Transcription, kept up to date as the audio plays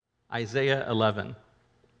Isaiah 11. We're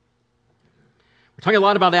talking a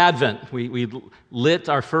lot about Advent. We lit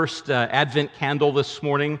our first Advent candle this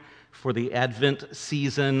morning for the Advent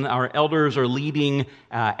season. Our elders are leading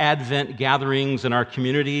Advent gatherings in our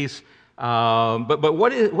communities. But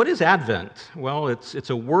what is Advent? Well, it's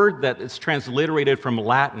a word that is transliterated from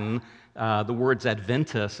Latin. The word's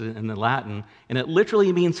Adventus in the Latin, and it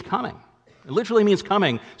literally means coming. It literally means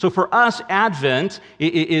coming. So for us, Advent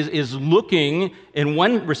is looking, in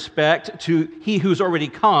one respect, to He who's already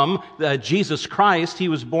come, Jesus Christ. He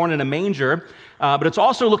was born in a manger, but it's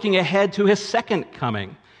also looking ahead to His second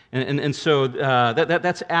coming. And so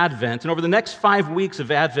that's Advent. And over the next 5 weeks of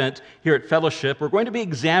Advent here at Fellowship, we're going to be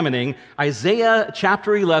examining Isaiah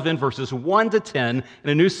chapter 11, verses 1 to 10, in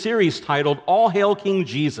a new series titled All Hail King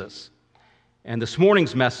Jesus. And this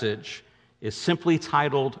morning's message is simply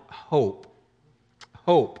titled Hope.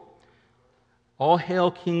 Hope. All hail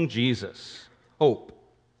King Jesus. Hope.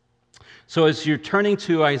 So as you're turning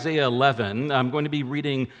to Isaiah 11, I'm going to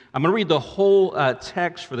read the whole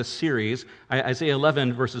text for the series, Isaiah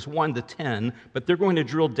 11, verses 1 to 10, but they're going to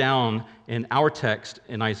drill down in our text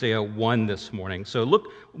in Isaiah 1 this morning. So look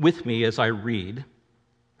with me as I read.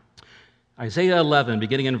 Isaiah 11,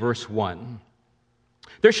 beginning in verse 1.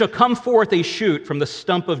 There shall come forth a shoot from the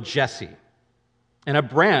stump of Jesse, and a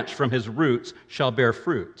branch from his roots shall bear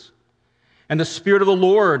fruit. And the Spirit of the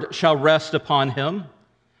Lord shall rest upon him,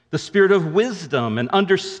 the Spirit of wisdom and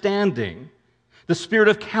understanding, the Spirit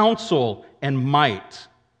of counsel and might,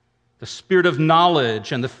 the Spirit of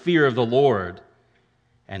knowledge and the fear of the Lord.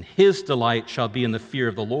 And his delight shall be in the fear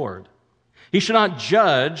of the Lord. He shall not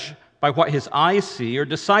judge by what his eyes see, or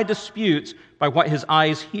decide disputes by what his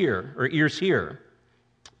eyes hear or ears hear.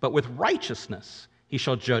 But with righteousness he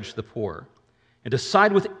shall judge the poor, and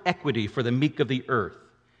decide with equity for the meek of the earth.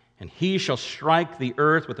 And he shall strike the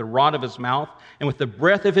earth with the rod of his mouth, and with the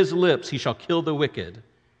breath of his lips he shall kill the wicked.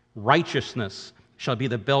 Righteousness shall be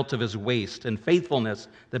the belt of his waist, and faithfulness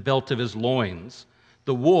the belt of his loins.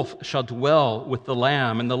 The wolf shall dwell with the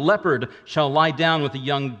lamb, and the leopard shall lie down with the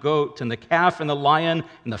young goat, and the calf and the lion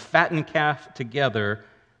and the fattened calf together,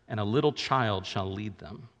 and a little child shall lead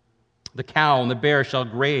them. The cow and the bear shall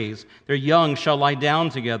graze, their young shall lie down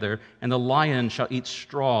together, and the lion shall eat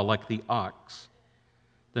straw like the ox.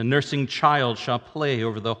 The nursing child shall play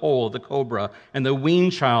over the hole of the cobra, and the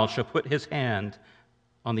weaned child shall put his hand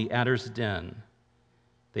on the adder's den.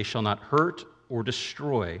 They shall not hurt or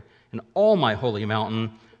destroy in all my holy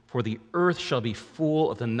mountain, for the earth shall be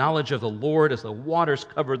full of the knowledge of the Lord as the waters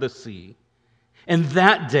cover the sea. And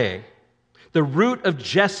that day, the root of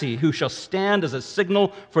Jesse, who shall stand as a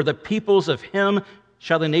signal for the peoples, of him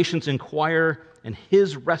shall the nations inquire, and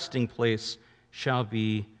his resting place shall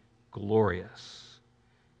be glorious.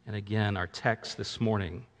 And again, our text this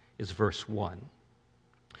morning is verse 1.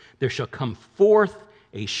 There shall come forth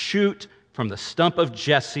a shoot from the stump of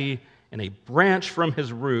Jesse, and a branch from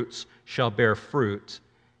his roots shall bear fruit,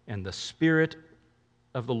 and the Spirit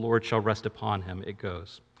of the Lord shall rest upon him. It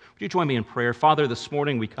goes. Would you join me in prayer? Father, this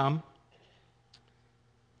morning we come.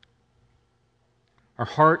 Our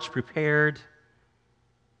hearts prepared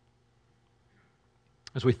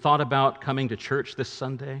as we thought about coming to church this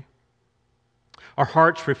Sunday. Our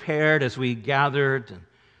hearts prepared as we gathered and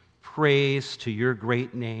praised to your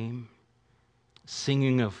great name,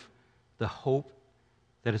 singing of the hope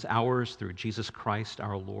that is ours through Jesus Christ,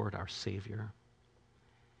 our Lord, our Savior.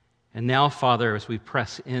 And now, Father, as we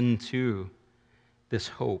press into this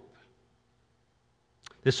hope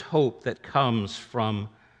that comes from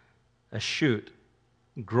a shoot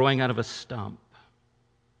growing out of a stump,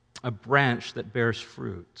 a branch that bears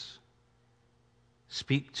fruit.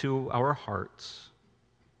 Speak to our hearts,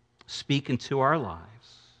 speak into our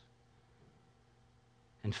lives,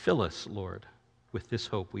 and fill us, Lord, with this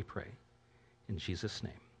hope, we pray. In Jesus'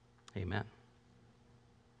 name, amen.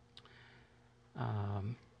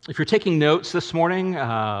 If you're taking notes this morning,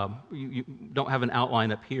 you don't have an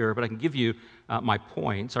outline up here, but I can give you my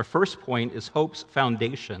points. Our first point is hope's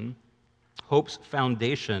foundation. Hope's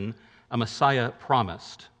foundation, a Messiah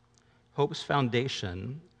promised. Hope's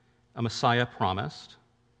foundation, a Messiah promised.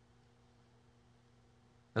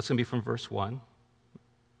 That's going to be from verse 1.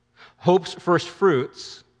 Hope's first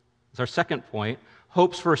fruits is our second point.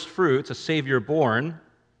 Hope's first fruits, a Savior born.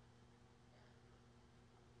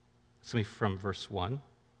 It's going to be from verse 1,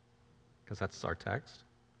 because that's our text.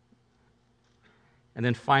 And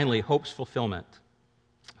then finally, hope's fulfillment.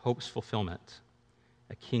 Hope's fulfillment.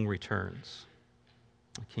 A king returns.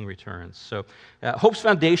 A king returns. So, hope's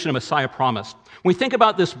foundation, a Messiah promised. When we think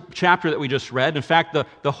about this chapter that we just read, in fact,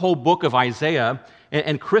 the whole book of Isaiah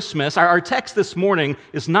and Christmas, our text this morning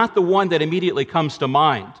is not the one that immediately comes to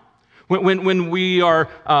mind. When we are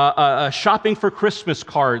shopping for Christmas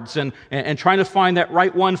cards and trying to find that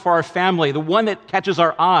right one for our family, the one that catches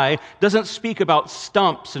our eye doesn't speak about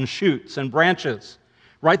stumps and shoots and branches,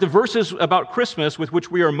 right? The verses about Christmas with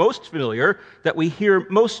which we are most familiar, that we hear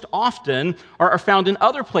most often, are found in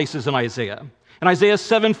other places in Isaiah. In Isaiah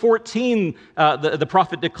 7:14, the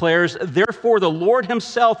prophet declares, "Therefore the Lord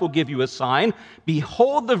himself will give you a sign.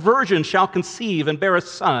 Behold, the virgin shall conceive and bear a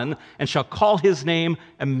son, and shall call his name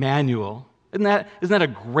Emmanuel." Isn't that a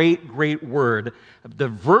great, great word? The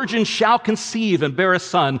virgin shall conceive and bear a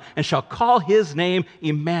son, and shall call his name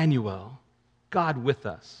Emmanuel, God with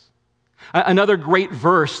us. Another great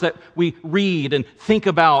verse that we read and think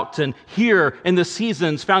about and hear in the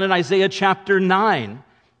seasons found in Isaiah chapter 9.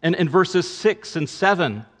 And in verses 6 and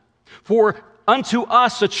 7, "For unto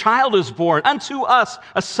us a child is born, unto us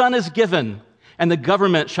a son is given, and the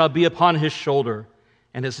government shall be upon his shoulder,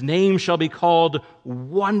 and his name shall be called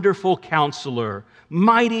Wonderful Counselor,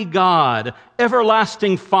 Mighty God,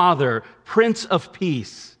 Everlasting Father, Prince of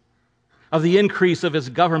Peace. Of the increase of his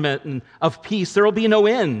government and of peace there will be no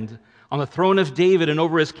end, on the throne of David and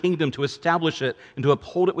over his kingdom, to establish it and to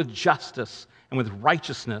uphold it with justice and with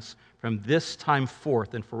righteousness from this time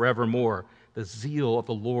forth and forevermore. The zeal of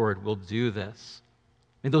the Lord will do this."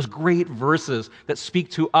 And those great verses that speak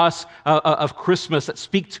to us of Christmas, that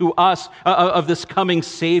speak to us of this coming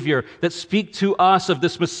Savior, that speak to us of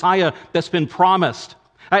this Messiah that's been promised.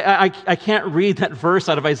 I can't read that verse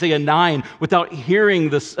out of Isaiah 9 without hearing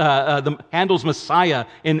this, the Handel's Messiah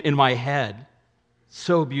in my head.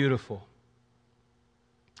 So beautiful.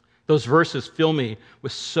 Those verses fill me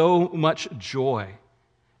with so much joy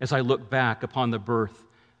as I look back upon the birth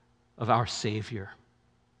of our Savior.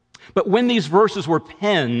 But when these verses were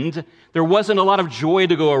penned, there wasn't a lot of joy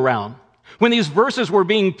to go around. When these verses were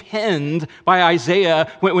being penned by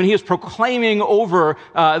Isaiah, when he was proclaiming over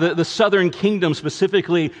the southern kingdom,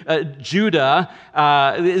 specifically Judah,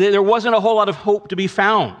 there wasn't a whole lot of hope to be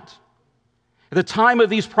found. At the time of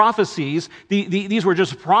these prophecies, these were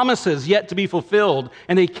just promises yet to be fulfilled,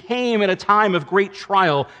 and they came at a time of great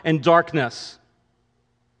trial and darkness.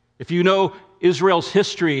 If you know Israel's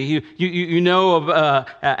history, you know of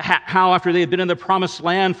how after they had been in the promised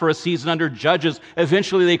land for a season under judges,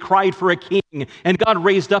 eventually they cried for a king, and God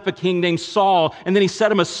raised up a king named Saul, and then he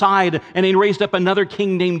set him aside, and he raised up another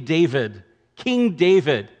king named David, King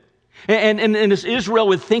David. And as Israel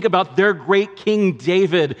would think about their great King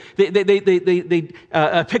David, they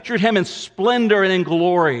pictured him in splendor and in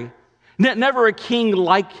glory. Never a king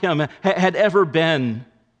like him had ever been.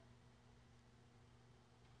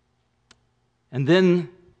 And then,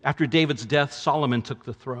 after David's death, Solomon took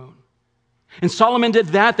the throne. And Solomon did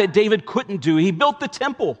that David couldn't do. He built the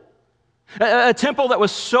temple, a temple that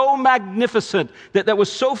was so magnificent, that was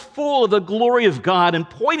so full of the glory of God and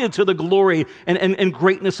pointed to the glory and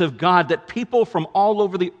greatness of God, that people from all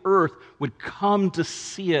over the earth would come to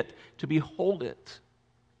see it, to behold it,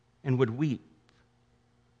 and would weep.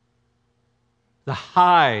 The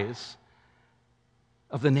highs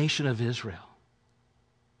of the nation of Israel.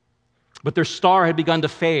 But their star had begun to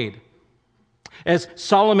fade. As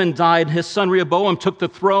Solomon died, his son Rehoboam took the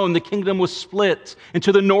throne. The kingdom was split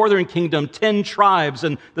into the northern kingdom, 10 tribes,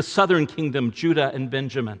 and the southern kingdom, Judah and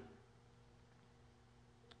Benjamin.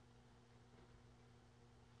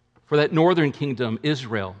 For that northern kingdom,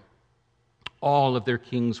 Israel, all of their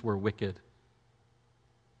kings were wicked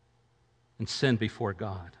and sinned before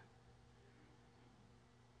God.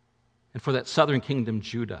 And for that southern kingdom,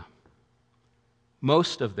 Judah,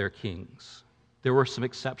 most of their kings, there were some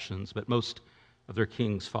exceptions, but most of their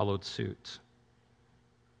kings followed suit.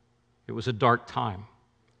 It was a dark time.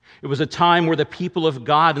 It was a time where the people of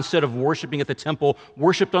God, instead of worshiping at the temple,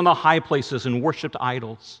 worshiped on the high places and worshiped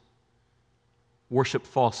idols, worshiped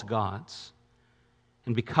false gods.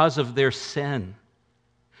 And because of their sin,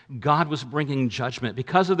 God was bringing judgment.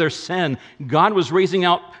 Because of their sin, God was raising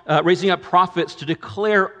up prophets to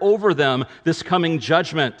declare over them this coming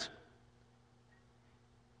judgment.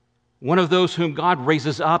 One of those whom God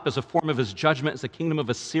raises up as a form of his judgment is the kingdom of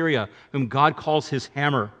Assyria, whom God calls his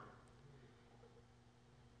hammer.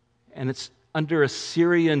 And it's under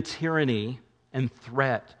Assyrian tyranny and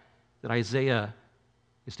threat that Isaiah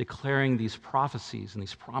is declaring these prophecies and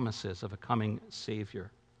these promises of a coming Savior.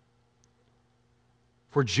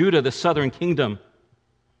 For Judah, the southern kingdom,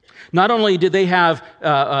 not only did they have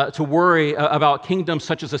to worry about kingdoms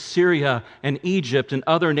such as Assyria and Egypt and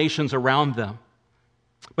other nations around them,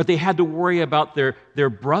 but they had to worry about their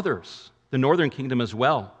brothers, the northern kingdom as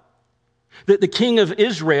well. The king of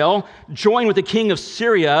Israel joined with the king of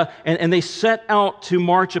Syria, and they set out to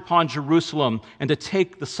march upon Jerusalem and to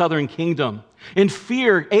take the southern kingdom. In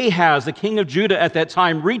fear, Ahaz, the king of Judah at that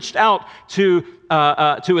time, reached out to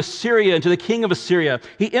Assyria and to the king of Assyria.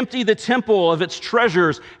 He emptied the temple of its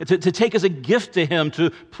treasures to take as a gift to him,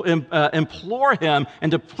 to implore him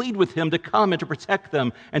and to plead with him to come and to protect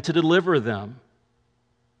them and to deliver them.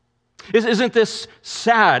 Isn't this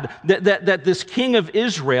sad that this king of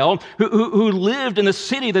Israel, who lived in the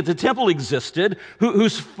city that the temple existed,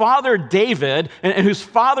 whose father David and whose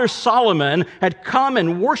father Solomon had come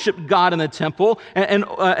and worshiped God in the temple,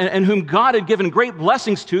 and whom God had given great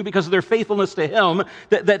blessings to because of their faithfulness to him,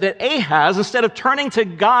 that Ahaz, instead of turning to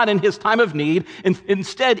God in his time of need,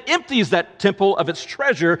 instead empties that temple of its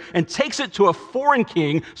treasure and takes it to a foreign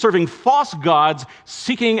king, serving false gods,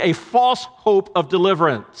 seeking a false hope of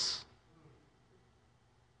deliverance.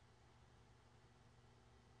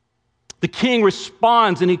 The king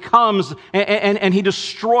responds and he comes and he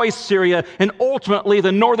destroys Syria, and ultimately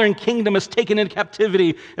the northern kingdom is taken into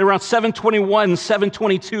captivity in around 721,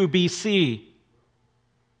 722 BC.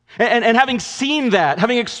 And having seen that,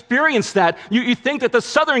 having experienced that, you think that the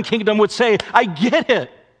southern kingdom would say, I get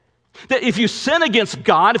it. That if you sin against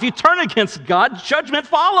God, if you turn against God, judgment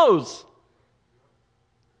follows.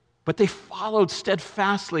 But they followed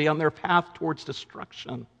steadfastly on their path towards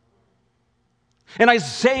destruction. And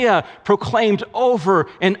Isaiah proclaimed over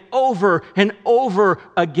and over and over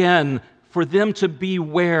again for them to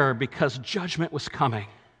beware because judgment was coming.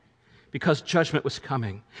 Because judgment was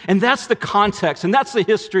coming. And that's the context, and that's the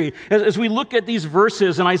history. As we look at these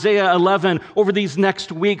verses in Isaiah 11 over these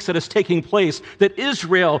next weeks that is taking place, that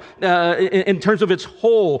Israel, in terms of its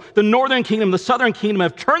whole, the northern kingdom, the southern kingdom,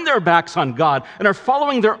 have turned their backs on God and are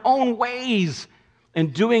following their own ways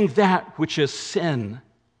and doing that which is sin.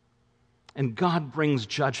 And God brings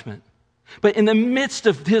judgment. But in the midst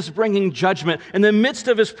of his bringing judgment, in the midst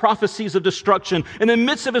of his prophecies of destruction, in the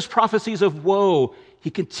midst of his prophecies of woe, he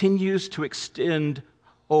continues to extend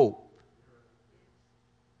hope.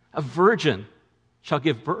 A virgin shall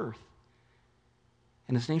give birth,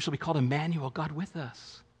 and his name shall be called Emmanuel, God with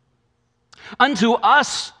us. Unto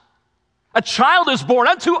us a child is born,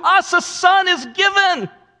 unto us a son is given.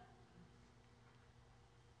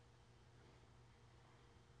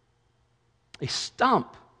 A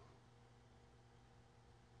stump,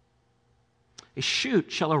 a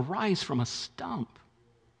shoot shall arise from a stump,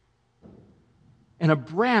 and a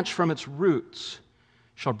branch from its roots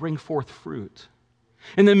shall bring forth fruit.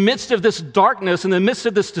 In the midst of this darkness, in the midst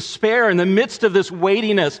of this despair, in the midst of this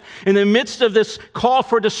weightiness, in the midst of this call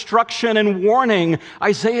for destruction and warning,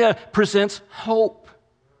 Isaiah presents hope.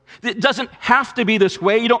 It doesn't have to be this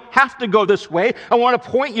way. You don't have to go this way. I want to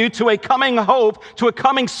point you to a coming hope, to a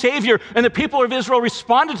coming Savior. And the people of Israel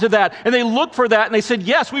responded to that, and they looked for that, and they said,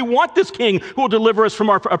 yes, we want this king who will deliver us from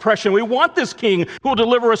our oppression. We want this king who will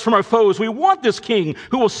deliver us from our foes. We want this king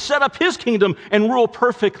who will set up his kingdom and rule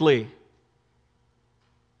perfectly.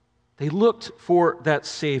 They looked for that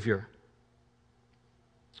Savior,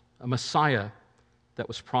 a Messiah that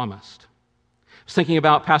was promised. I was thinking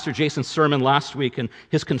about Pastor Jason's sermon last week and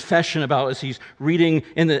his confession about, as he's reading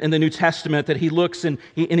in the New Testament, that he looks and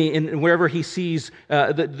wherever he sees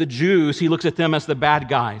the Jews, he looks at them as the bad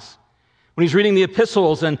guys. When he's reading the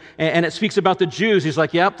epistles and it speaks about the Jews, he's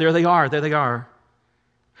like, yep, there they are, there they are.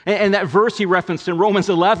 And that verse he referenced in Romans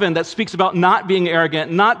 11 that speaks about not being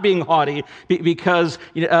arrogant, not being haughty, because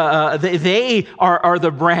they are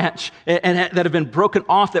the branch and that have been broken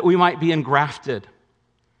off that we might be engrafted.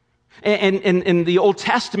 And in the Old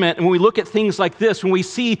Testament, and when we look at things like this, when we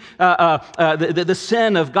see the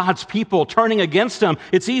sin of God's people turning against him,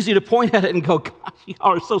 it's easy to point at it and go, gosh,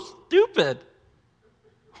 y'all are so stupid.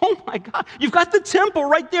 Oh my God, you've got the temple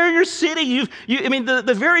right there in your city.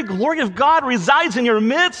 The very glory of God resides in your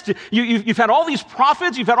midst. You've had all these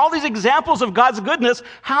prophets, you've had all these examples of God's goodness.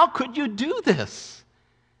 How could you do this?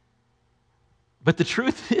 But the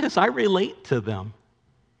truth is, I relate to them.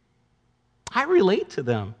 I relate to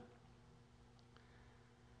them.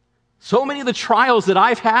 So many of the trials that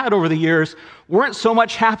I've had over the years weren't so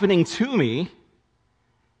much happening to me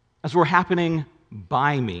as were happening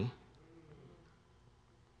by me.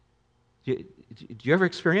 Do you ever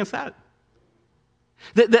experience that?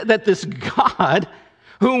 That this God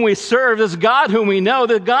whom we serve, this God whom we know,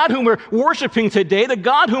 the God whom we're worshiping today, the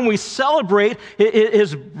God whom we celebrate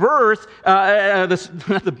his birth,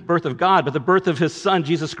 not the birth of God, but the birth of his Son,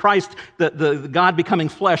 Jesus Christ, the God becoming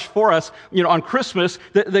flesh for us, on Christmas,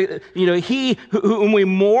 he whom we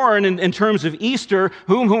mourn in terms of Easter,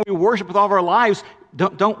 whom we worship with all of our lives,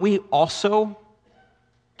 don't we also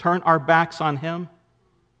turn our backs on him?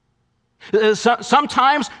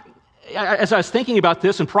 Sometimes as I was thinking about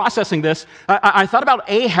this and processing this, I thought about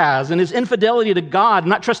Ahaz and his infidelity to God,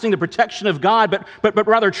 not trusting the protection of God, but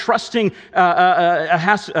rather trusting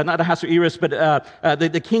not Ahasuerus, but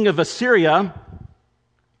the king of Assyria,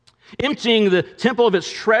 emptying the temple of its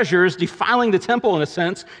treasures, defiling the temple in a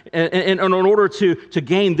sense, in order to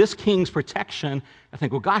gain this king's protection. I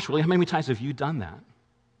think, well, gosh, really, how many times have you done that?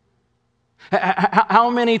 How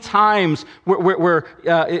many times where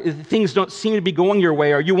things don't seem to be going your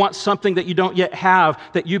way, or you want something that you don't yet have,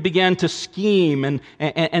 that you begin to scheme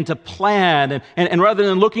and to plan, and rather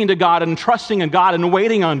than looking to God and trusting in God and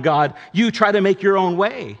waiting on God, you try to make your own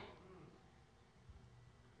way.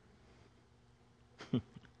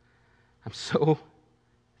 I'm so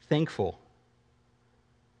thankful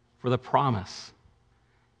for the promise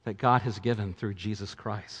that God has given through Jesus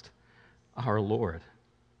Christ, our Lord.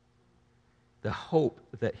 The hope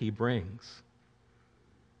that he brings.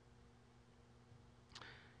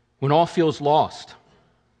 When all feels lost,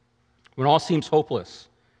 when all seems hopeless,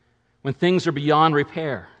 when things are beyond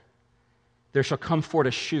repair, there shall come forth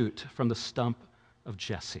a shoot from the stump of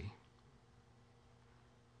Jesse.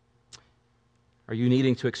 Are you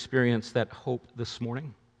needing to experience that hope this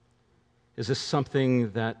morning? Is this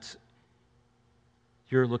something that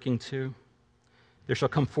you're looking to? There shall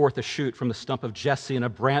come forth a shoot from the stump of Jesse, and a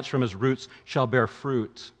branch from his roots shall bear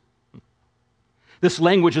fruit. This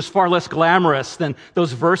language is far less glamorous than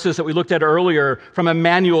those verses that we looked at earlier, from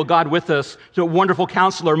Emmanuel, God with us, to a wonderful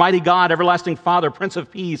counselor, mighty God, everlasting Father, Prince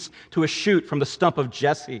of Peace, to a shoot from the stump of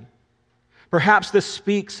Jesse. Perhaps this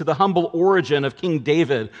speaks to the humble origin of King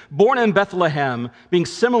David, born in Bethlehem, being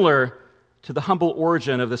similar to the humble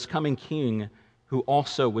origin of this coming king who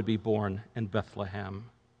also would be born in Bethlehem.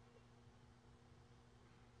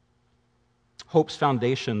 Hope's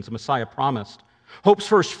foundations, the Messiah promised. Hope's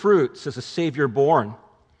first fruits is a Savior born.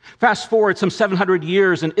 Fast forward some 700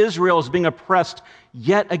 years, and Israel is being oppressed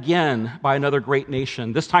yet again by another great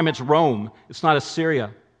nation. This time it's Rome. It's not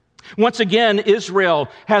Assyria. Once again, Israel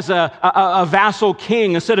has a vassal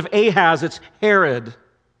king. Instead of Ahaz, it's Herod.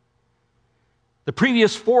 The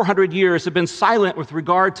previous 400 years have been silent with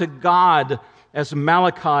regard to God, as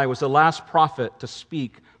Malachi was the last prophet to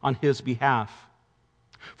speak on his behalf.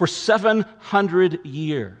 For 700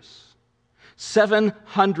 years,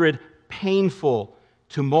 700 painful,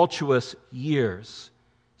 tumultuous years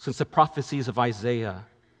since the prophecies of Isaiah,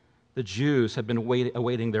 the Jews have been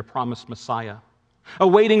awaiting their promised Messiah,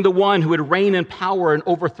 awaiting the one who would reign in power and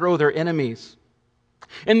overthrow their enemies.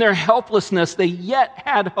 In their helplessness, they yet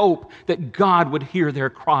had hope that God would hear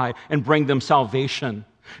their cry and bring them salvation.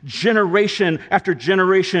 Generation after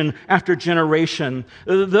generation after generation,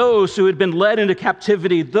 those who had been led into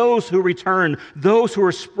captivity, those who returned, those who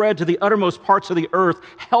were spread to the uttermost parts of the earth,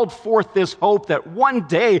 held forth this hope that one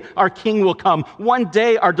day our King will come, one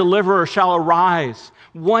day our deliverer shall arise,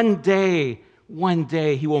 one day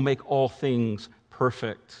he will make all things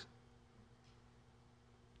perfect.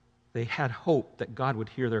 They had hope that God would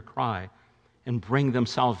hear their cry and bring them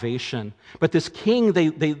salvation. But this king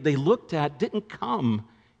they looked at didn't come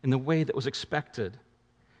in the way that was expected.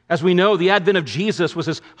 As we know, the advent of Jesus was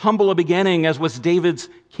as humble a beginning as was David's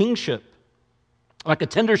kingship. Like a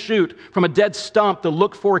tender shoot from a dead stump, the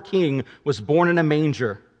looked-for king was born in a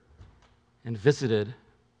manger and visited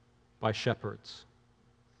by shepherds.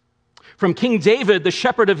 From King David, the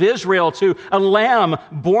shepherd of Israel, to a lamb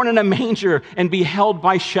born in a manger and beheld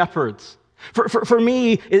by shepherds. For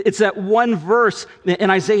me, it's that one verse in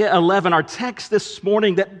Isaiah 11, our text this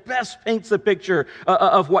morning, that best paints the picture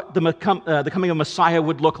of what the coming of Messiah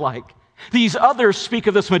would look like. These others speak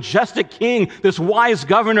of this majestic king, this wise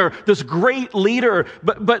governor, this great leader,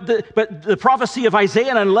 but the prophecy of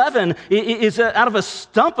Isaiah 11 is out of a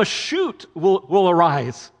stump, a shoot will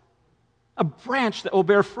arise, a branch that will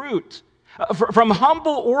bear fruit. From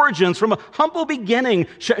humble origins, from a humble beginning,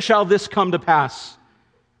 shall this come to pass.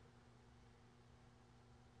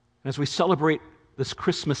 As we celebrate this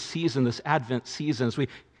Christmas season, this Advent season, as we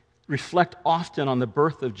reflect often on the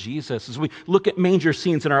birth of Jesus, as we look at manger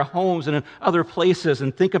scenes in our homes and in other places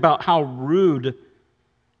and think about how rude,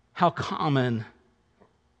 how common,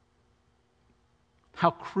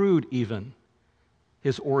 how crude even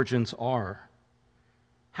his origins are,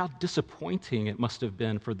 how disappointing it must have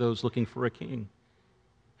been for those looking for a king.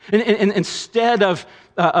 And instead of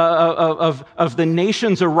the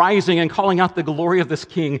nations arising and calling out the glory of this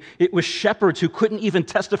king, it was shepherds who couldn't even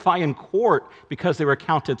testify in court because they were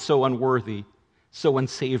counted so unworthy, so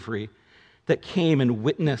unsavory, that came and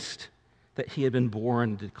witnessed that he had been born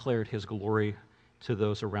and declared his glory to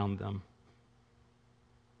those around them.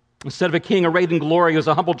 Instead of a king arrayed in glory, he was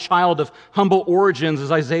a humble child of humble origins,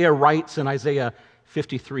 as Isaiah writes in Isaiah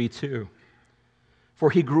 53:2. For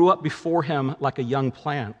he grew up before him like a young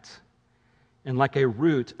plant and like a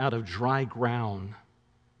root out of dry ground.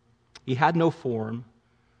 He had no form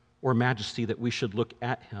or majesty that we should look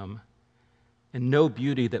at him, and no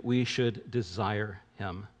beauty that we should desire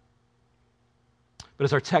him. But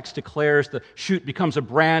as our text declares, the shoot becomes a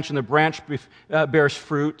branch, and the branch bears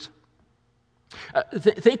fruit.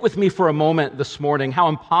 Think with me for a moment this morning how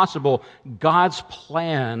impossible God's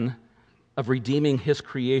plan of redeeming his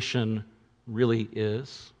creation really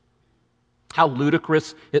is. How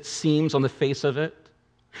ludicrous it seems on the face of it.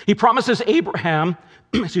 He promises Abraham,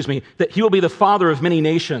 that he will be the father of many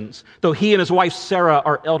nations, though he and his wife Sarah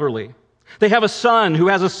are elderly. They have a son who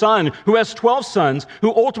has 12 sons,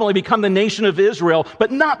 who ultimately become the nation of Israel,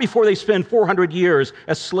 but not before they spend 400 years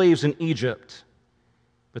as slaves in Egypt.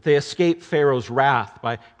 But they escape Pharaoh's wrath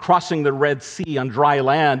by crossing the Red Sea on dry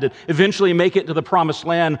land and eventually make it to the promised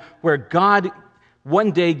land where God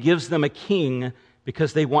one day gives them a king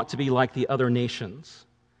because they want to be like the other nations,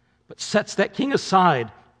 but sets that king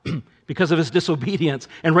aside because of his disobedience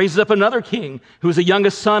and raises up another king who is the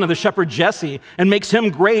youngest son of the shepherd Jesse and makes him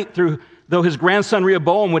great though his grandson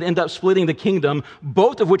Rehoboam would end up splitting the kingdom,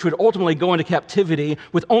 both of which would ultimately go into captivity,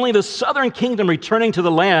 with only the southern kingdom returning to the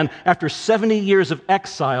land after 70 years of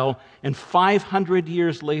exile, and 500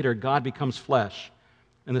 years later, God becomes flesh,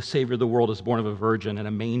 and the Savior of the world is born of a virgin in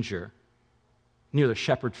a manger near the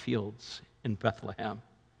shepherd fields in Bethlehem.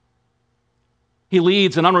 He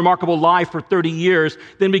leads an unremarkable life for 30 years,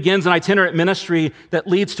 then begins an itinerant ministry that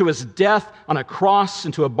leads to his death on a cross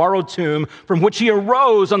into a borrowed tomb, from which he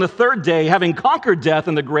arose on the third day, having conquered death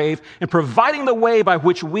and the grave, and providing the way by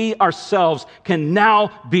which we ourselves can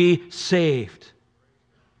now be saved.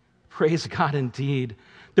 Praise God indeed.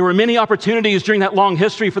 There were many opportunities during that long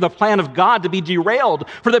history for the plan of God to be derailed,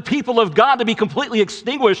 for the people of God to be completely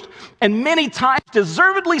extinguished, and many times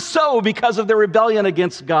deservedly so because of their rebellion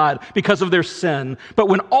against God, because of their sin. But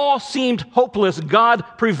when all seemed hopeless, God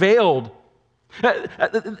prevailed.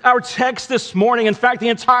 Our text this morning, in fact, the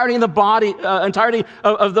entirety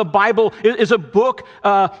of the Bible is a book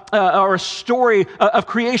or a story of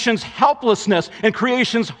creation's helplessness and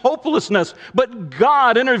creation's hopelessness, but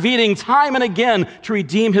God intervening time and again to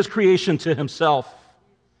redeem his creation to himself.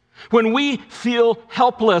 When we feel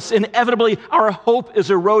helpless, inevitably our hope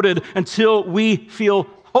is eroded until we feel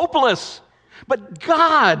hopeless. But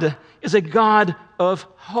God is a God of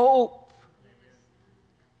hope.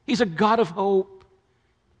 He's a God of hope.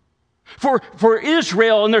 For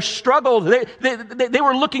Israel and their struggle, they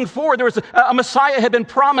were looking forward. There was a Messiah had been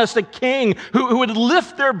promised, a king who would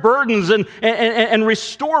lift their burdens and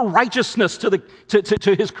restore righteousness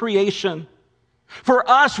to his creation. For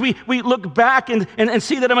us, we look back and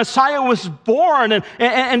see that a Messiah was born,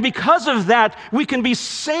 and because of that, we can be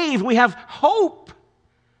saved. We have hope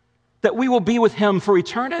that we will be with him for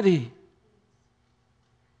eternity.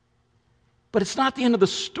 But it's not the end of the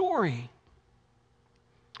story,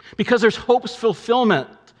 because there's hope's fulfillment.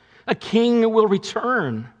 A king will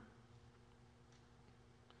return.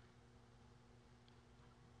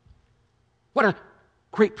 What a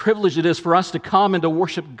great privilege it is for us to come and to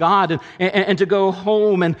worship God and to go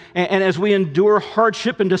home and as we endure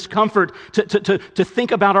hardship and discomfort to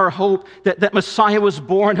think about our hope that Messiah was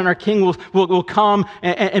born and our king will come,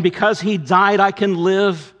 and because he died I can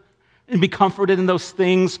live and be comforted in those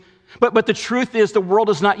things. But the truth is, the world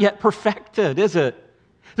is not yet perfected, is it?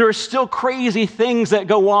 There are still crazy things that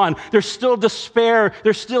go on. There's still despair.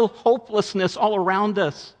 There's still hopelessness all around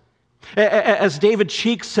us. As David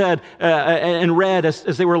Cheek said and read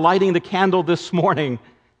as they were lighting the candle this morning,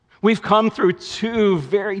 we've come through 2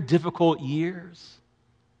 very difficult years.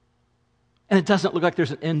 And it doesn't look like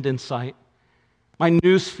there's an end in sight. My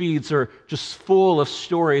news feeds are just full of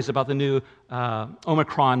stories about the new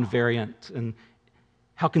Omicron variant and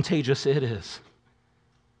how contagious it is.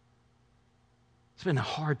 It's been a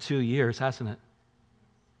hard 2 years, hasn't it?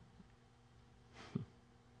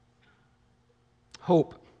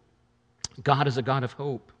 Hope. God is a God of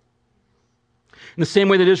hope. In the same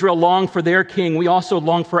way that Israel longed for their king, we also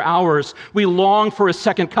long for ours. We long for a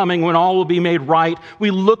second coming when all will be made right.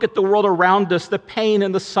 We look at the world around us, the pain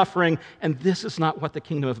and the suffering, and this is not what the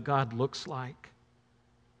kingdom of God looks like.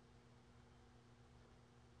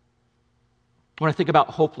 When I think about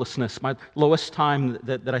hopelessness, my lowest time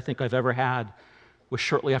that I think I've ever had was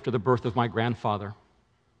shortly after the birth of my grandfather.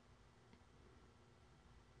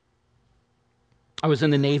 I was in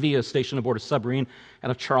the Navy, stationed aboard a submarine out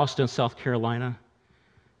of Charleston, South Carolina.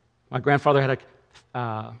 My grandfather had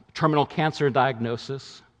a terminal cancer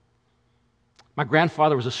diagnosis. My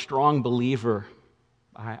grandfather was a strong believer.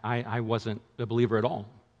 I wasn't a believer at all.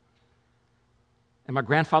 And my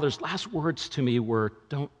grandfather's last words to me were,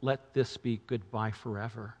 "Don't let this be goodbye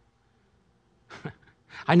forever."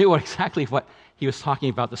 I knew exactly what he was talking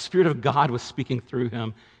about. The Spirit of God was speaking through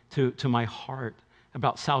him to my heart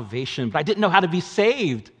about salvation, but I didn't know how to be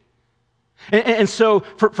saved. And so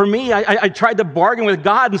for me, I tried to bargain with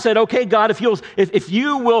God and said, "Okay, God, if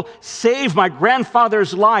you will save my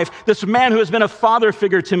grandfather's life, this man who has been a father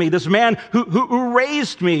figure to me, this man who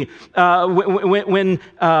raised me throughout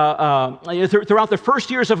the first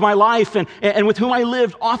years of my life and with whom I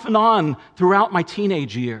lived off and on throughout my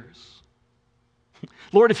teenage years.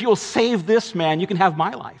 Lord, if you will save this man, you can have my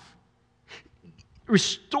life.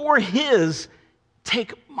 Restore his,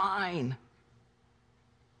 take mine."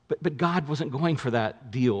 But God wasn't going for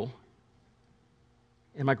that deal.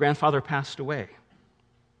 And my grandfather passed away.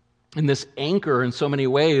 And this anchor in so many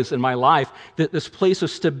ways in my life, this place of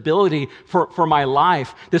stability for my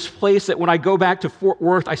life, this place that when I go back to Fort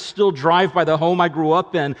Worth, I still drive by the home I grew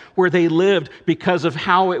up in where they lived because of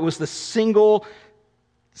how it was the single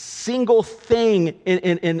thing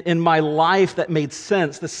in my life that made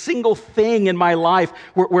sense, the single thing in my life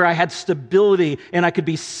where I had stability and I could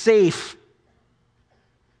be safe.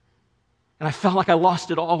 And I felt like I lost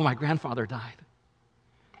it all when my grandfather died.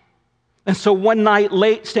 And so one night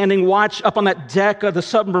late, standing watch up on that deck of the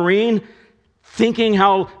submarine, thinking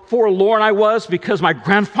how forlorn I was because my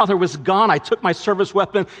grandfather was gone, I took my service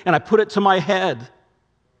weapon and I put it to my head.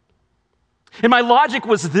 And my logic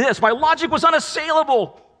was this. My logic was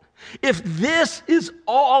unassailable. If this is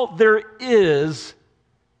all there is,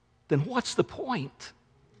 then what's the point?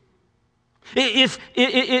 If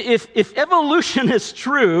evolution is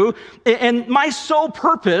true, and my sole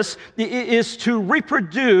purpose is to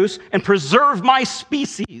reproduce and preserve my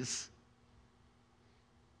species,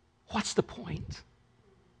 what's the point?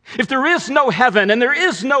 If there is no heaven and there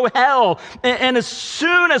is no hell, and as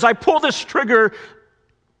soon as I pull this trigger,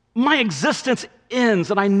 my existence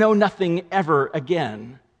ends and I know nothing ever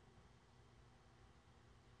again,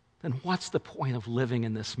 then what's the point of living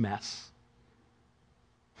in this mess?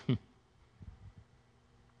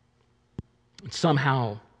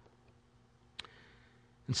 Somehow,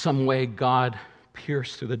 in some way, God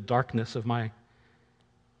pierced through the darkness of my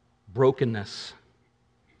brokenness.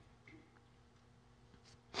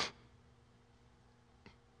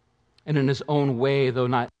 And in his own way, though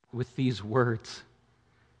not with these words,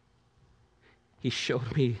 he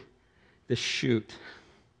showed me this shoot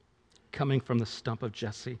coming from the stump of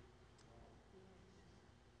Jesse.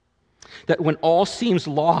 That when all seems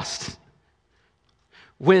lost,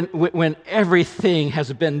 when everything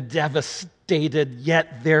has been devastated,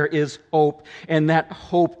 yet there is hope. And that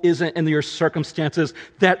hope isn't in your circumstances.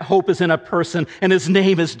 That hope is in a person, and his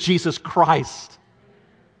name is Jesus Christ.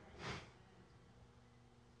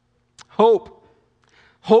 Hope.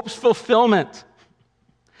 Hope's fulfillment.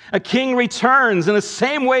 A king returns in the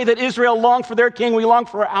same way that Israel longed for their king. We long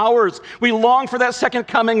for ours. We long for that second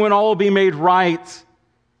coming when all will be made right.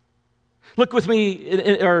 Look with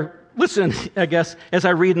me, or listen, I guess, as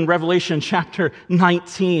I read in Revelation chapter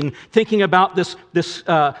 19, thinking about this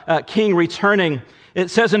king returning. It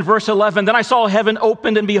says in verse 11, "Then I saw heaven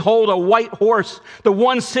opened, and behold, a white horse. The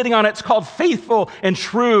one sitting on it's called Faithful and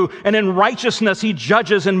True, and in righteousness he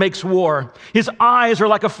judges and makes war. His eyes are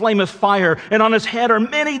like a flame of fire, and on his head are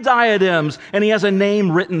many diadems, and he has a name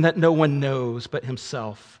written that no one knows but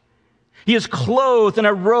himself. He is clothed in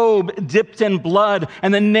a robe dipped in blood,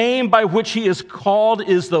 and the name by which he is called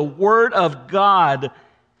is the Word of God.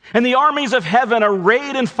 And the armies of heaven,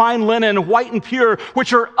 arrayed in fine linen, white and pure,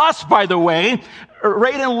 which are us, by the way,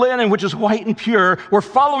 arrayed in linen, which is white and pure, were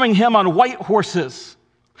following him on white horses.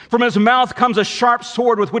 From his mouth comes a sharp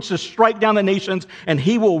sword with which to strike down the nations, and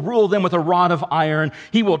he will rule them with a rod of iron.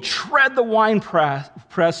 He will tread the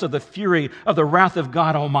winepress of the fury of the wrath of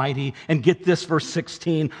God Almighty." And get this, verse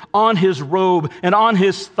 16, "On his robe and on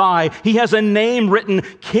his thigh, he has a name written,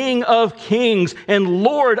 King of Kings and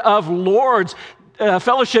Lord of Lords."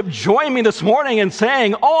 Fellowship, join me this morning in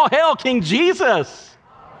saying, "All hail King Jesus."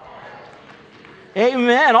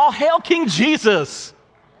 Amen. All hail King Jesus.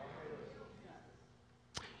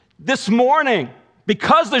 This morning,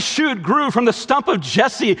 because the shoot grew from the stump of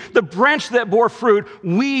Jesse, the branch that bore fruit,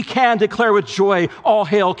 we can declare with joy, "All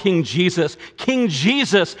hail King Jesus." King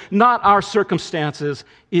Jesus, not our circumstances,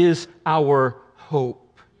 is our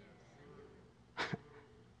hope.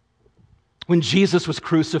 When Jesus was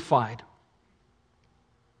crucified,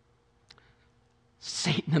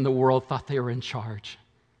 Satan and the world thought they were in charge.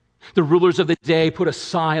 The rulers of the day put a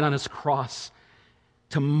sign on his cross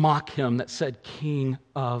to mock him that said, "King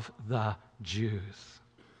of the Jews."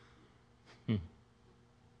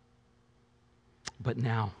 But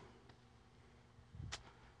now,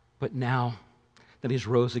 But now that he's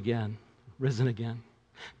risen again,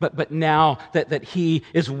 but now that he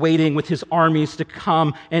is waiting with his armies to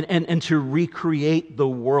come and to recreate the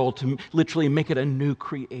world, to literally make it a new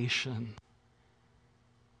creation.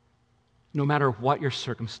 No matter what your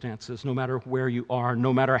circumstances, no matter where you are,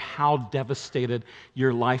 no matter how devastated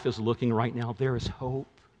your life is looking right now, there is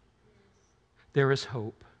hope. There is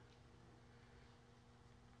hope.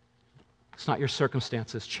 It's not your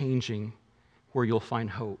circumstances changing where you'll find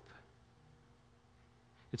hope.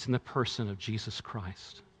 It's in the person of Jesus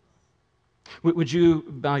Christ. Would you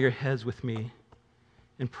bow your heads with me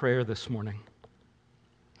in prayer this morning?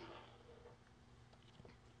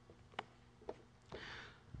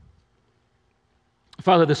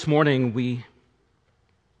 Father, this morning,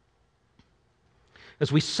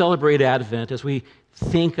 as we celebrate Advent, as we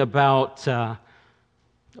think about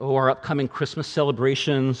our upcoming Christmas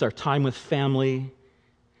celebrations, our time with family,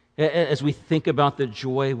 as we think about the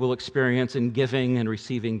joy we'll experience in giving and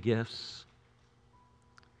receiving gifts,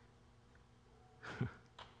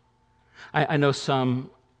 I know some,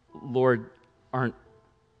 Lord, aren't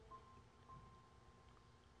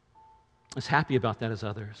as happy about that as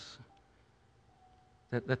others.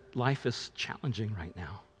 That life is challenging right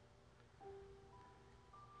now.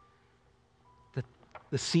 That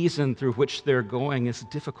the season through which they're going is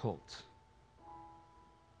difficult.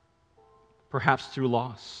 Perhaps through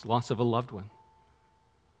loss of a loved one,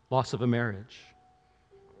 loss of a marriage,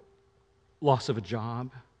 loss of a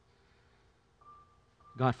job,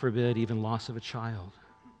 God forbid, even loss of a child.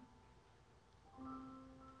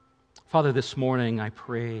 Father, this morning I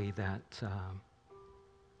pray that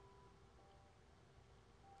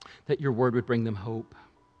your word would bring them hope,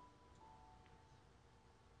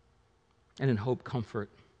 and in hope, comfort,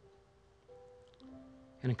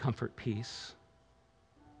 and in comfort, peace.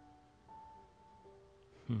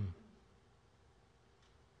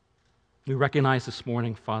 We recognize this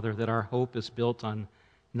morning, Father, that our hope is built on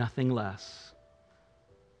nothing less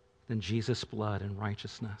than Jesus' blood and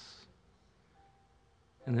righteousness,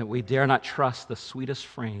 and that we dare not trust the sweetest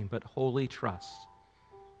frame, but wholly trust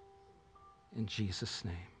in Jesus'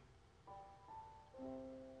 name,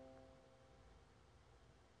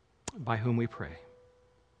 by whom we pray.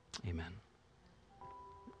 Amen.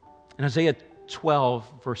 In Isaiah 12,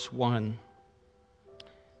 verse 1,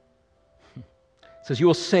 it says, "You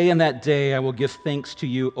will say in that day, I will give thanks to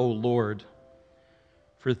you, O Lord,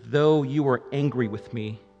 for though you were angry with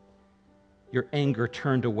me, your anger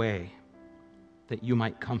turned away, that you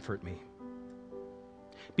might comfort me.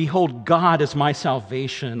 Behold, God is my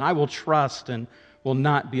salvation. I will trust and will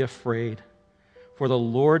not be afraid. For the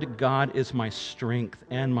Lord God is my strength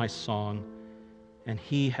and my song, and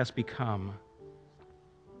he has become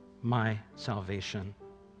my salvation."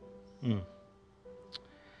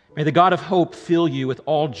 May the God of hope fill you with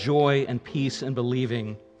all joy and peace in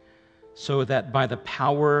believing, so that by the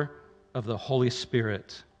power of the Holy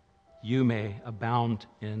Spirit you may abound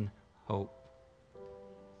in hope.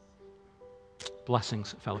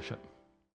 Blessings, fellowship.